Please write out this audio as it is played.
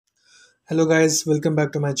Hello guys, welcome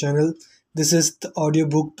back to my channel. This is the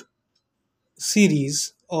audiobook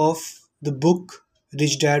series of the book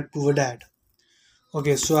Rich Dad Poor Dad.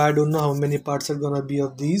 Okay, so I don't know how many parts are gonna be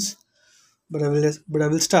of these, but I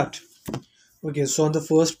will start. Okay, so on the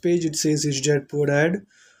first page it says Rich Dad Poor Dad,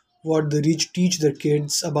 what the rich teach their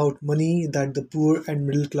kids about money that the poor and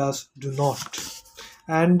middle class do not.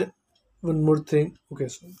 And one more thing. Okay,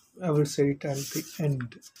 so I will say it at the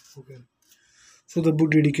end. Okay. So the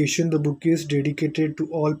book is dedicated to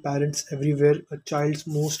all parents everywhere, a child's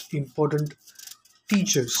most important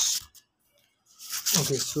teachers.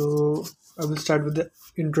 Okay, so I will start with the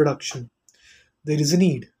introduction. There is a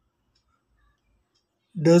need.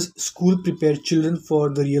 Does school prepare children for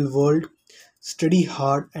the real world? Study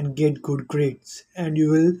hard and get good grades, and you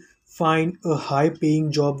will find a high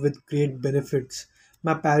paying job with great benefits.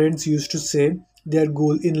 My parents used to say their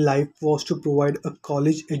goal in life was to provide a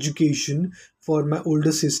college education for my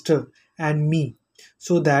older sister and me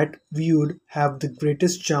so that we would have the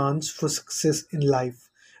greatest chance for success in life.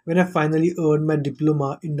 When I finally earned my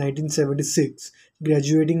diploma in 1976,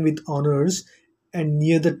 graduating with honors and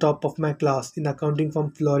near the top of my class in accounting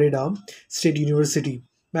from Florida State University,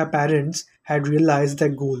 my parents had realized their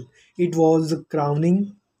goal. It was the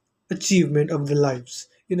crowning achievement of their lives.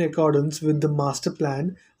 In accordance with the master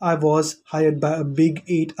plan, I was hired by a big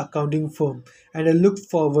eight accounting firm and I looked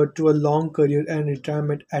forward to a long career and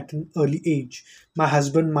retirement at an early age. My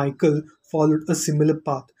husband Michael followed a similar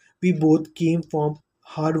path. We both came from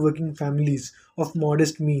hard-working families of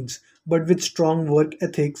modest means, but with strong work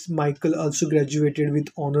ethics. Michael also graduated with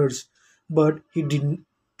honors, but he did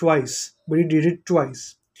it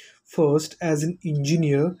twice. First as an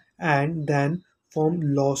engineer and then from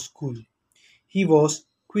law school. He was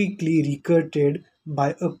quickly recruited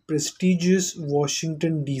by a prestigious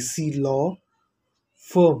Washington, D.C. law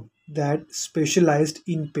firm that specialized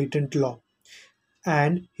in patent law,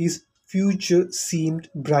 and his future seemed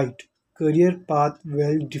bright. Career path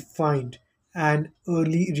well defined and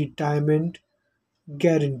early retirement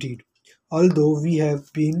guaranteed. Although we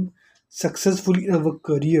have been successful in our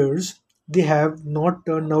careers, they have not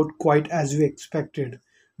turned out quite as we expected.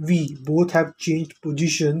 We both have changed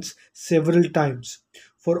positions several times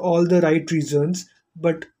for all the right reasons,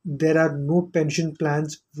 but there are no pension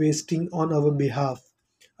plans wasting on our behalf.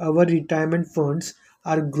 Our retirement funds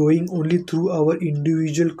are growing only through our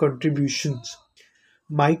individual contributions.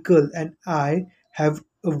 Michael and I have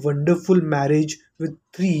a wonderful marriage with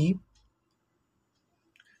three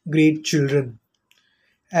great children.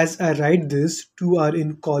 As I write this, two are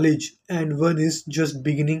in college and one is just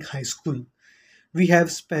beginning high school. We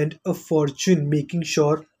have spent a fortune making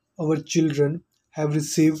sure our children have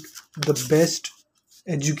received the best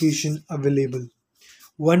education available.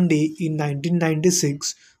 One day in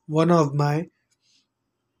 1996, one of my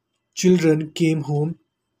children came home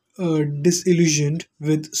disillusioned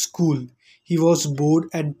with school. He was bored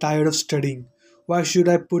and tired of studying. Why should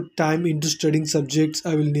I put time into studying subjects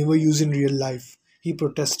I will never use in real life? He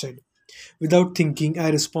protested. Without thinking, I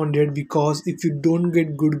responded, because if you don't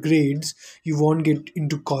get good grades, you won't get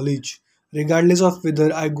into college. Regardless of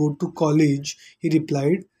whether I go to college, he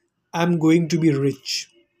replied, I'm going to be rich.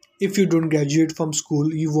 If you don't graduate from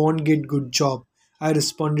school, you won't get good job. I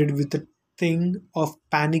responded with a thing of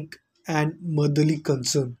panic and motherly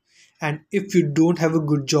concern. And if you don't have a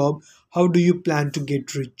good job, how do you plan to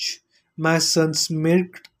get rich? My son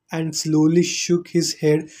smirked and slowly shook his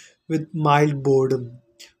head with mild boredom.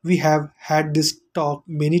 We have had this talk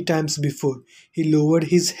many times before. He lowered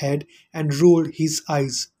his head and rolled his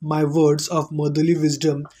eyes. My words of motherly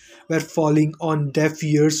wisdom were falling on deaf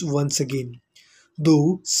ears once again.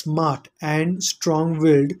 Though smart and strong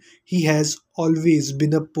willed, he has always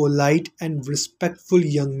been a polite and respectful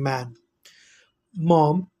young man.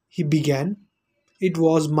 Mom, he began, it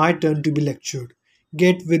was my turn to be lectured.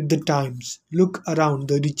 Get with the times. Look around.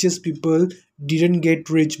 The richest people didn't get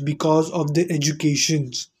rich because of their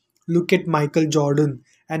educations. Look at Michael Jordan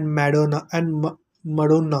and Madonna.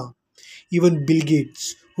 Even Bill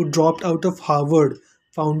Gates, who dropped out of Harvard,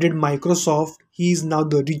 founded Microsoft. He is now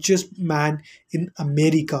the richest man in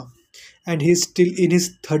America, and he's still in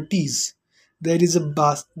his 30s. There is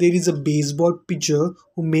a baseball pitcher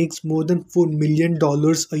who makes more than $4 million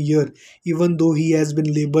a year, even though he has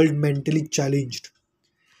been labeled mentally challenged.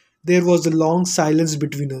 There was a long silence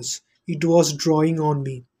between us. It was drawing on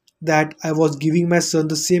me that I was giving my son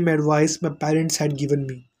the same advice my parents had given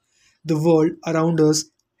me. The world around us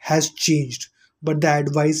has changed, but the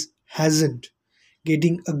advice hasn't.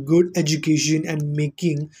 Getting a good education and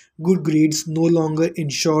making good grades no longer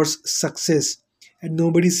ensures success, and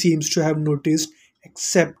nobody seems to have noticed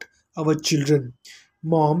except our children.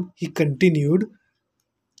 Mom, he continued,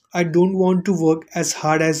 I don't want to work as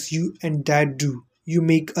hard as you and dad do. You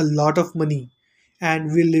make a lot of money,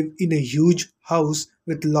 and we live in a huge house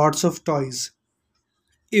with lots of toys.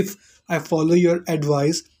 If I follow your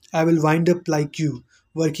advice, I will wind up like you,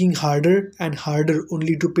 working harder and harder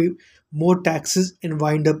only to pay more taxes and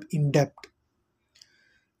wind up in debt.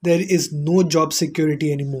 There is no job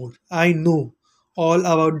security anymore. I know all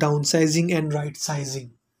about downsizing and right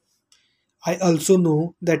sizing. I also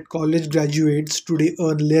know that college graduates today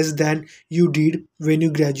earn less than you did when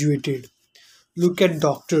you graduated. Look at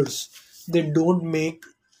doctors. They don't make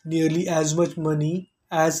nearly as much money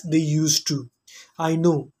as they used to. I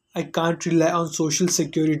know I can't rely on social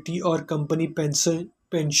security or company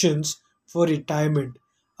pensions for retirement.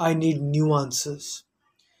 I need new answers.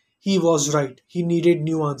 He was right. He needed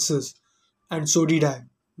new answers. And so did I.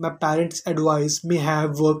 My parents' advice may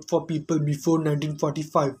have worked for people before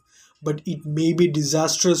 1945, but it may be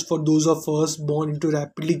disastrous for those of us born into a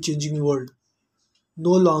rapidly changing world.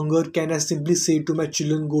 No longer can I simply say to my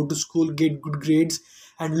children, go to school, get good grades,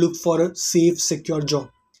 and look for a safe, secure job.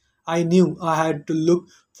 I knew I had to look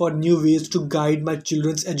for new ways to guide my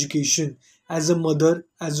children's education as a mother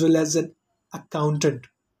as well as an accountant.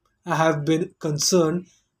 I have been concerned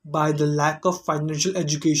by the lack of financial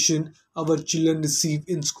education our children receive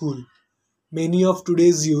in school. Many of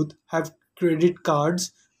today's youth have credit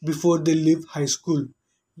cards before they leave high school,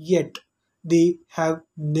 yet they have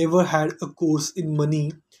never had a course in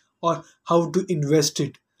money or how to invest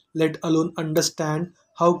it, let alone understand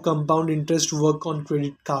how compound interest work on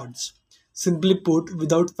credit cards. Simply put,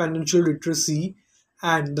 without financial literacy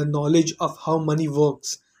and the knowledge of how money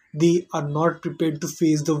works, they are not prepared to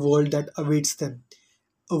face the world that awaits them.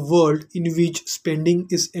 A world in which spending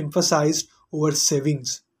is emphasized over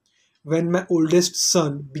savings. When my oldest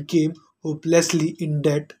son became hopelessly in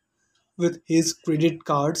debt with his credit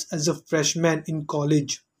cards as a freshman in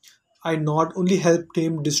college, I not only helped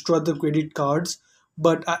him destroy the credit cards,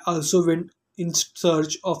 but I also went in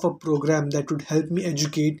search of a program that would help me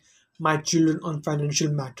educate my children on financial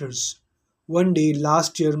matters. One day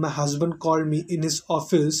last year, my husband called me in his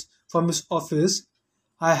office from his office.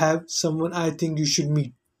 I have someone I think you should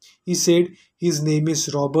meet. He said his name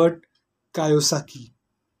is Robert Kiyosaki.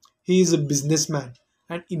 He is a businessman,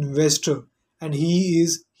 an investor, and he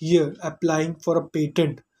is here applying for a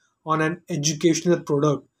patent on an educational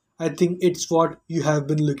product. I think it's what you have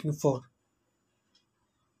been looking for.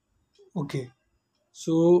 Okay,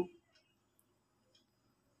 so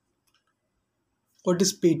what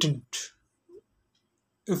is patent?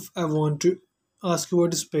 If I want to ask you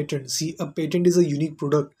what is patent, see, a patent is a unique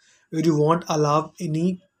product where you won't allow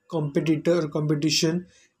any competitor or competition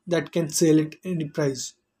that can sell it any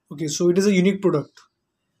price. Okay, so it is a unique product.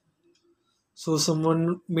 So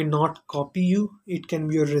someone may not copy you. It can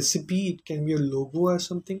be a recipe, it can be a logo or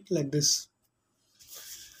something like this.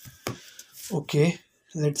 Okay,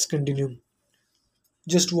 let's continue.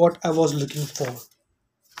 Just what I was looking for.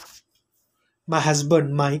 My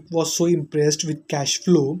husband Mike was so impressed with cash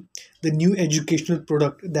flow, the new educational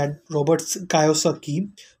product that Robert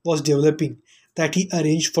Kiyosaki was developing, that he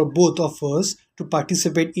arranged for both of us to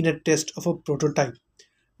participate in a test of a prototype.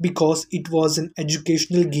 Because it was an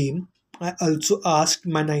educational game, I also asked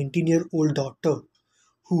my 19-year-old daughter,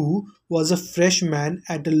 who was a freshman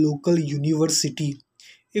at a local university,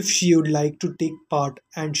 if she would like to take part,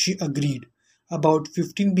 and she agreed. About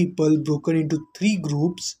 15 people, broken into three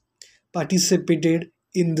groups, participated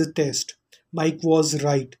in the test. Mike was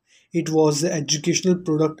right. It was the educational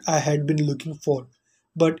product I had been looking for.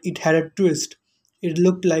 But it had a twist. It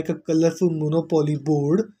looked like a colorful Monopoly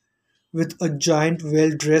board with a giant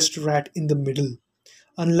well dressed rat in the middle.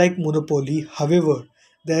 Unlike Monopoly, however,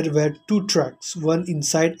 there were two tracks, one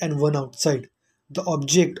inside and one outside. The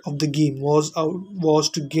object of the game was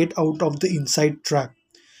to get out of the inside track.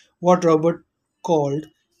 What Robert called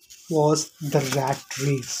was the rat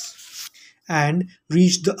race, and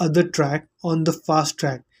reach the other track on the fast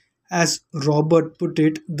track. As Robert put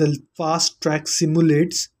it, the fast track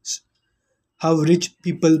simulates how rich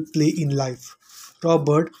people play in life.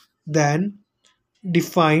 Robert then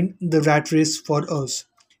defined the rat race for us.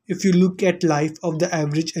 If you look at life of the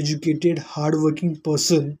average educated hardworking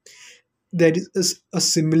person, there is a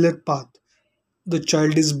similar path. The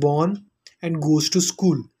child is born and goes to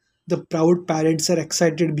school. The proud parents are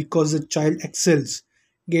excited because the child excels,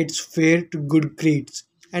 gets fair to good grades,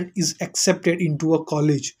 and is accepted into a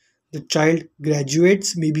college. The child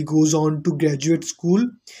graduates, maybe goes on to graduate school,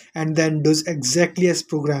 and then does exactly as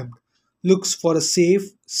programmed, looks for a safe,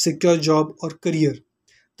 secure job or career.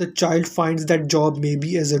 The child finds that job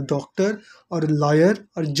maybe as a doctor or a lawyer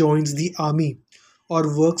or joins the army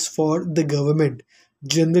or works for the government.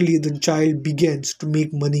 Generally, the child begins to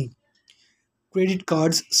make money. Credit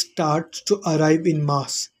cards start to arrive in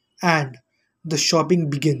mass, and the shopping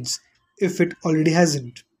begins if it already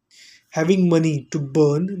hasn't. Having money to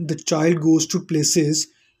burn, the child goes to places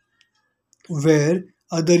where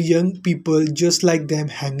other young people just like them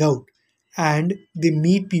hang out, and they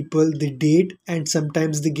meet people, they date, and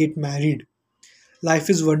sometimes they get married. Life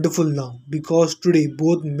is wonderful now because today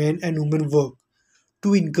both men and women work.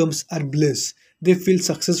 Two incomes are bliss. They feel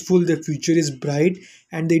successful, their future is bright,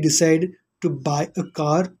 and they decide to buy a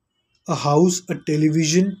car, a house, a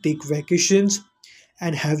television, take vacations,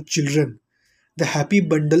 and have children. The happy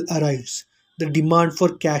bundle arrives. The demand for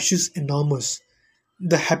cash is enormous.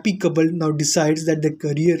 The happy couple now decides that their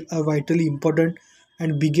career are vitally important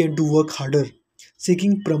and begin to work harder,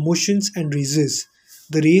 seeking promotions and raises.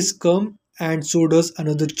 The raise come and so does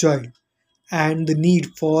another child and the need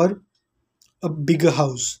for a bigger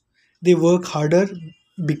house. They work harder,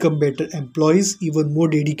 become better employees, even more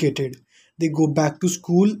dedicated. They go back to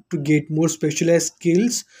school to get more specialized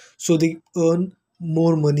skills so they earn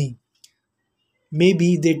more money.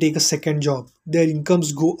 Maybe they take a second job. Their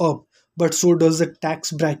incomes go up, but so does the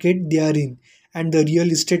tax bracket they are in, and the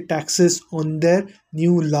real estate taxes on their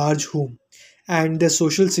new large home, and the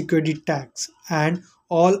social security tax, and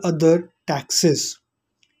all other taxes.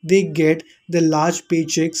 They get the large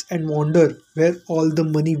paychecks and wonder where all the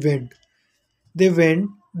money went. They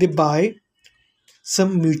buy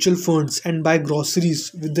some mutual funds and buy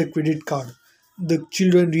groceries with their credit card. The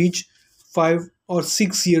children reach 5 or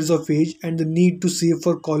 6 years of age and the need to save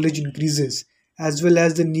for college increases, as well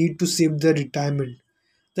as the need to save their retirement.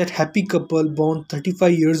 That happy couple born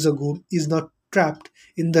 35 years ago is now trapped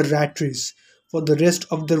in the rat race for the rest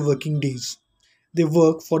of their working days. They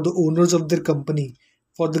work for the owners of their company,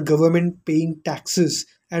 for the government paying taxes,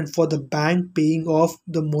 and for the bank paying off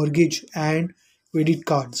the mortgage and credit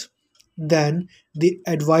cards. Then they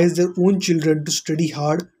advise their own children to study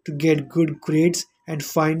hard to get good grades and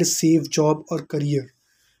find a safe job or career.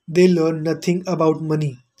 They learn nothing about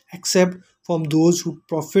money except from those who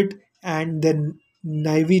profit and their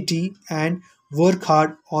naivety and work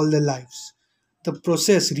hard all their lives. The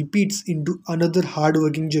process repeats into another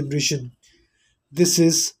hard-working generation. This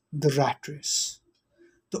is the rat race.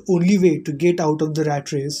 The only way to get out of the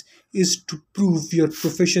rat race is to prove your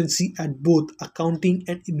proficiency at both accounting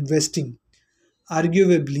and investing,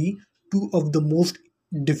 arguably two of the most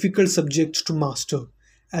difficult subjects to master.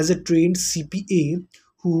 As a trained CPA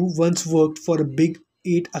who once worked for a big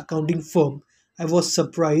 8 accounting firm, I was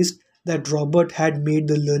surprised that Robert had made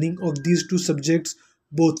the learning of these two subjects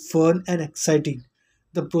both fun and exciting.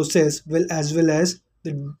 The process, well as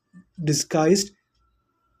the disguised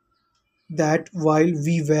that while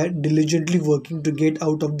we were diligently working to get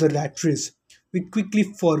out of the rat race, we quickly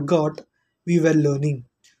forgot we were learning.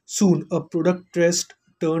 Soon, a product test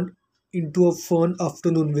turned into a fun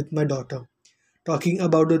afternoon with my daughter, talking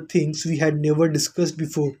about the things we had never discussed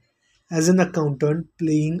before. As an accountant,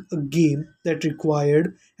 playing a game that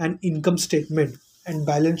required an income statement and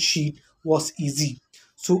balance sheet was easy.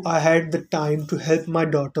 So I had the time to help my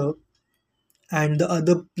daughter and the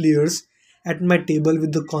other players at my table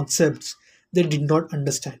with the concepts they did not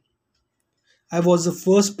understand. I was the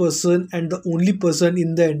first person and the only person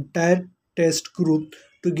in the entire test group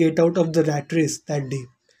to get out of the rat race that day.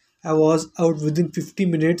 I was out within 50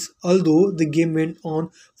 minutes, although the game went on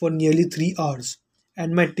for nearly 3 hours.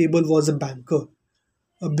 And my table was a banker,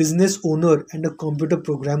 a business owner, and a computer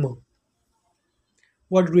programmer.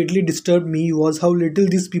 What greatly disturbed me was how little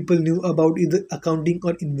these people knew about either accounting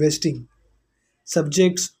or investing,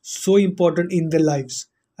 subjects so important in their lives.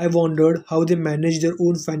 I wondered how they managed their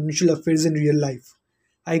own financial affairs in real life.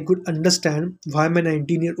 I could understand why my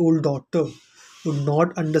 19-year-old daughter would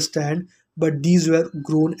not understand, but these were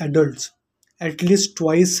grown adults, at least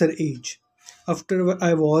twice her age. After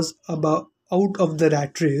I was about out of the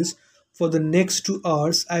rat race, for the next 2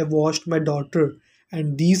 hours I watched my daughter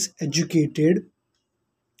and these educated,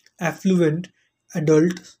 affluent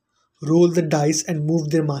adults roll the dice and move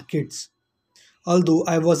their markets. Although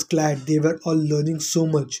I was glad they were all learning so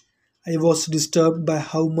much, I was disturbed by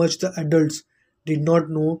how much the adults did not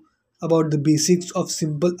know about the basics of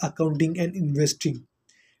simple accounting and investing.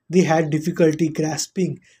 They had difficulty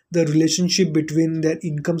grasping the relationship between their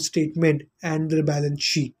income statement and their balance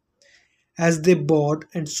sheet. As they bought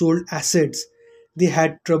and sold assets, they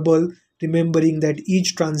had trouble remembering that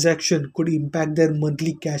each transaction could impact their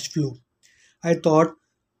monthly cash flow. I thought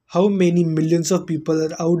how many millions of people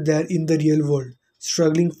are out there in the real world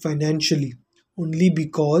struggling financially only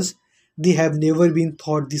because they have never been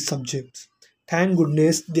taught these subjects. Thank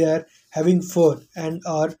goodness they are having fun, and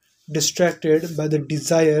are distracted by the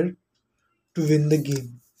desire to win the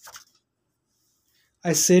game.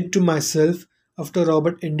 I said to myself after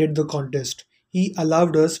Robert ended the contest. He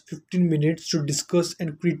allowed us 15 minutes to discuss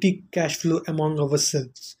and critique cash flow among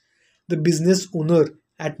ourselves. The business owner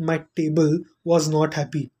at my table was not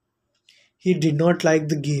happy. He did not like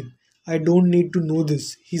the game. I don't need to know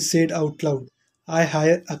this, he said out loud. I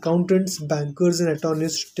hire accountants, bankers, and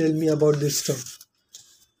attorneys to tell me about this stuff.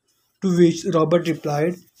 To which Robert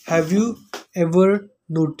replied, have you ever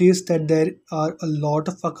noticed that there are a lot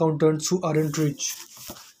of accountants who aren't rich?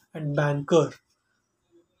 And banker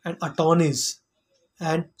and attorneys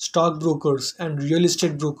and stockbrokers and real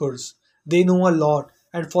estate brokers. They know a lot,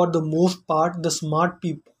 and for the most part, the smart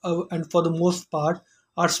people, and for the most part,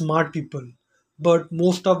 are smart people. But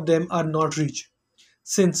most of them are not rich.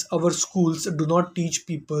 Since our schools do not teach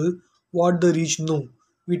people what the rich know,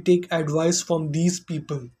 we take advice from these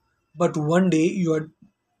people. But one day you are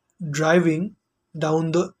driving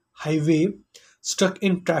down the highway, stuck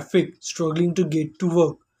in traffic, struggling to get to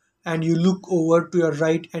work, and you look over to your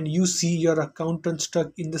right and you see your accountant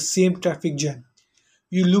stuck in the same traffic jam.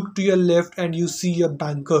 You look to your left and you see your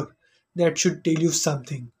banker. That should tell you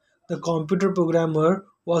something. The computer programmer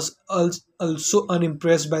was also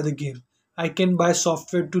unimpressed by the game. I can buy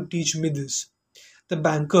software to teach me this. The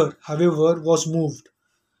banker, however, was moved.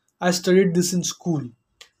 I studied this in school,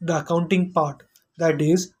 the accounting part, that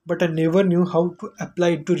is, but I never knew how to apply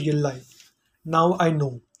it to real life. Now I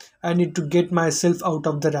know. I need to get myself out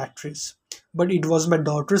of the rat race. But it was my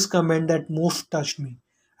daughter's comment that most touched me.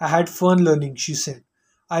 I had fun learning, she said.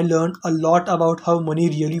 I learned a lot about how money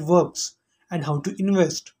really works and how to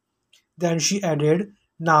invest. Then she added,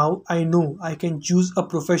 now I know I can choose a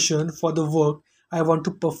profession for the work I want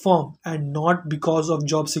to perform and not because of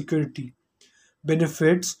job security,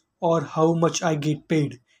 benefits, or how much I get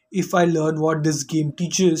paid. If I learn what this game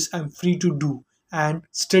teaches, I'm free to do and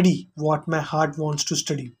study what my heart wants to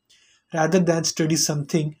study rather than study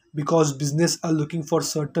something because business are looking for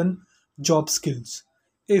certain job skills.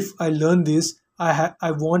 If I learn this, I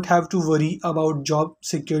won't have to worry about job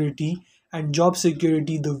security and job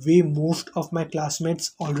security the way most of my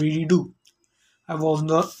classmates already do. I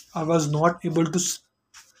was not able to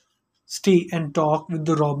stay and talk with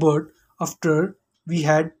the Robert after we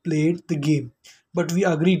had played the game, but we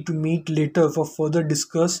agreed to meet later for further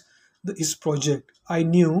discuss his project. I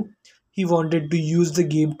knew he wanted to use the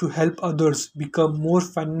game to help others become more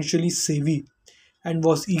financially savvy and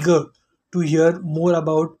was eager to hear more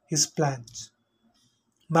about his plans.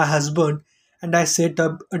 My husband and I set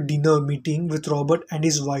up a dinner meeting with Robert and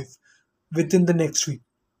his wife within the next week.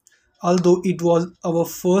 Although it was our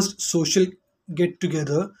first social get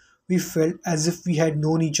together, we felt as if we had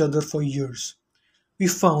known each other for years. We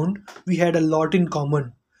found we had a lot in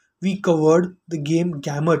common. We covered the game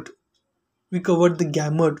gamut. We covered the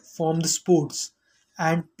gamut from the sports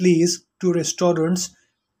and plays to restaurants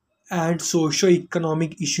and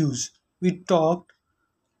socio-economic issues. We talked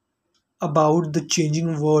about the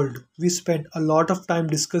changing world. We spent a lot of time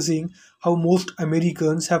discussing how most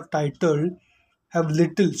Americans have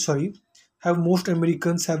little, sorry, have most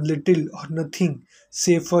Americans have little or nothing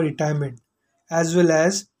save for retirement, as well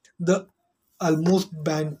as the almost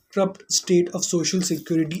bankrupt state of Social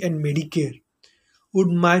Security and Medicare. Would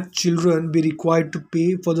my children be required to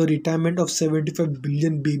pay for the retirement of 75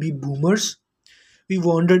 billion baby boomers? We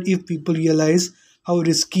wondered if people realize how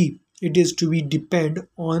risky it is to be depend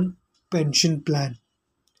on pension plan.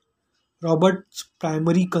 Robert's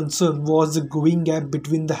primary concern was the growing gap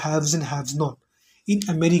between the haves and haves not. In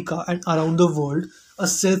America and around the world, a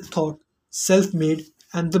self-taught, self-made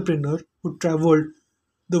entrepreneur who traveled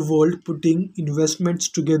the world putting investments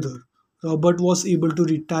together. Robert was able to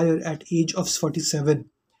retire at age of 47.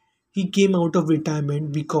 He came out of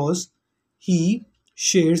retirement because he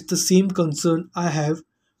shares the same concern I have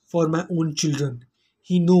for my own children.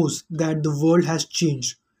 He knows that the world has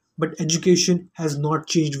changed, but education has not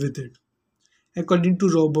changed with it. According to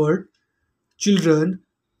Robert, children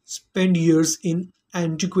spend years in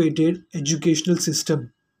antiquated educational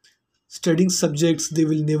system, studying subjects they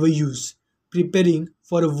will never use, preparing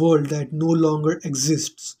for a world that no longer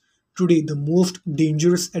exists. Today, the most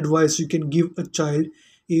dangerous advice you can give a child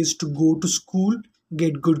is to go to school,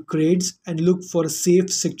 get good grades, and look for a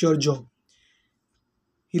safe, secure job.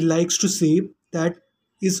 He likes to say that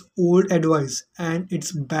is old advice and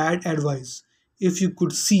it's bad advice. If you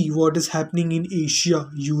could see what is happening in Asia,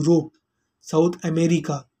 Europe, South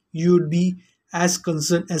America, you would be as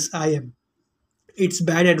concerned as I am. It's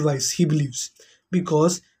bad advice, he believes,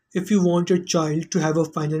 because if you want your child to have a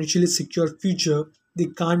financially secure future, they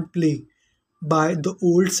can't play. by the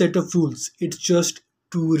old set of rules. It's just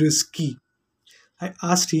too risky. I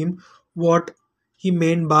asked him what he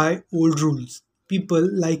meant by old rules. People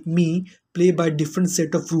like me play by different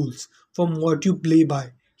set of rules from what you play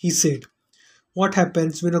by, he said. What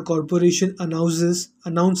happens when a corporation announces a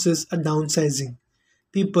downsizing?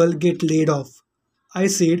 People get laid off. I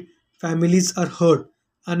said families are hurt,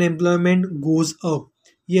 unemployment goes up.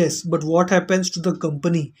 Yes, but what happens to the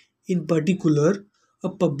company, in particular, a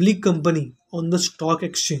public company on the stock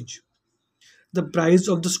exchange? The price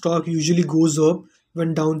of the stock usually goes up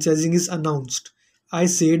when downsizing is announced. I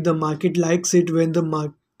said the market likes it when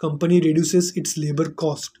the company reduces its labor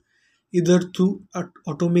cost, either through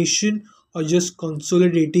automation or just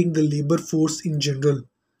consolidating the labor force in general.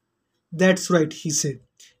 That's right, he said.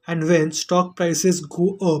 And when stock prices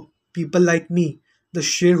go up, people like me, the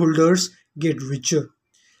shareholders, get richer.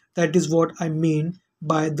 That is what I mean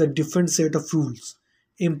by the different set of rules.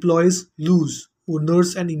 Employees lose,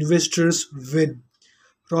 owners and investors win.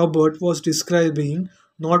 Robert was describing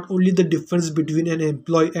not only the difference between an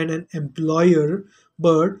employee and an employer,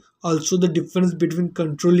 but also the difference between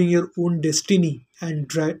controlling your own destiny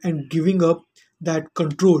and and giving up that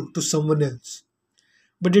control to someone else.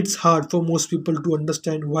 But it's hard for most people to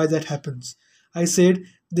understand why that happens. I said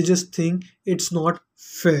they just think it's not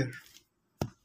fair.